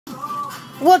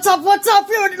What's up,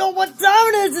 you already know what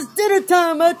time it is. It's dinner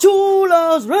time at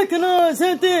Chula's. Recognize,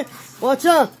 gente. Watch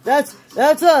out, that's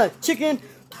chicken,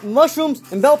 mushrooms,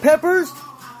 and bell peppers.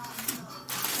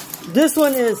 This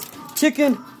one is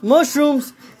chicken,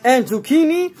 mushrooms, and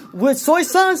zucchini with soy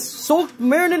sauce, soaked,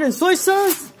 marinated in soy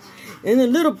sauce, and a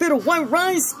little bit of white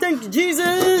rice. Thank you,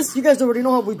 Jesus. You guys already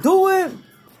know how we do it.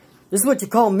 This is what you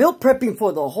call meal prepping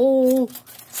for the whole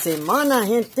semana,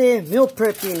 gente. Meal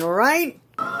prepping, right?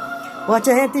 Watch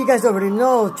out, gente. You guys already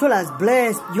know. Chula's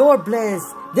blessed. You're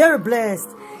blessed. They're blessed.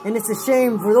 And it's a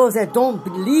shame for those that don't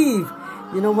believe.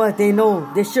 You know what? They know.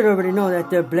 They should already know that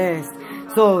they're blessed.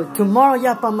 So, tomorrow,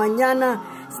 ya pa mañana,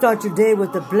 start your day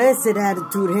with a blessed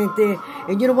attitude, gente.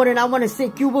 And you know what? And I want to say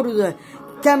cubo to the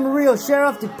Camarillo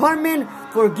Sheriff Department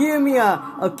for giving me a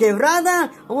quebrada.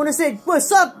 I want to say,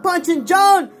 what's up, Punchin'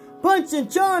 John? Punchin'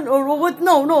 John. Or what?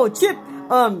 No, Chip.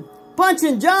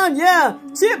 Punchin' John, yeah.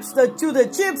 Chips, to the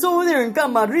chips over there in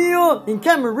Camarillo. In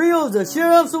Camarillo, the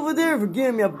sheriffs over there for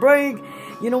giving me a break.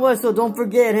 You know what? So don't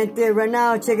forget, gente. Right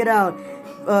now, check it out.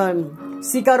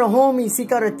 Seek out a homie,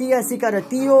 seek out a tia, seek out a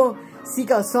tío.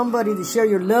 Seek out somebody to share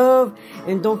your love.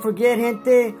 And don't forget,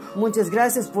 gente, muchas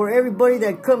gracias for everybody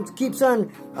that keeps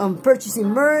on purchasing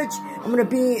merch. I'm going to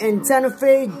be in Santa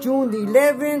Fe, June the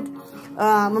 11th.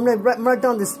 I'm going to mark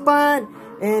down the spot.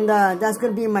 And that's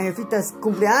going to be my jefita's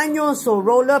cumpleaños. So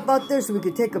roll up out there so we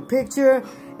can take a picture.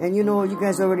 And you know, you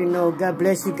guys already know. God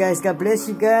bless you guys. God bless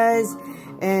you guys.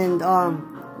 And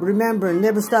remember,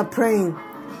 never stop praying.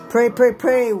 Pray.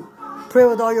 Pray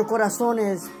with all your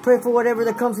corazones. Pray for whatever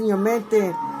that comes in your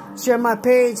mente. Share my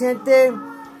page, gente.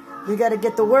 We got to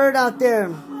get the word out there.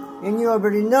 And you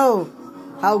already know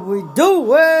how we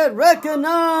do it.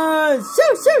 Recognize.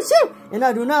 Shoo. And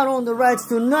I do not own the rights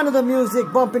to none of the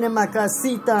music bumping in my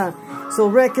casita. So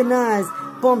recognize.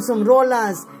 Bump some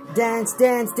rolas. Dance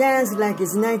like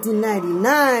it's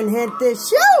 1999, gente.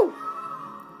 Shoo.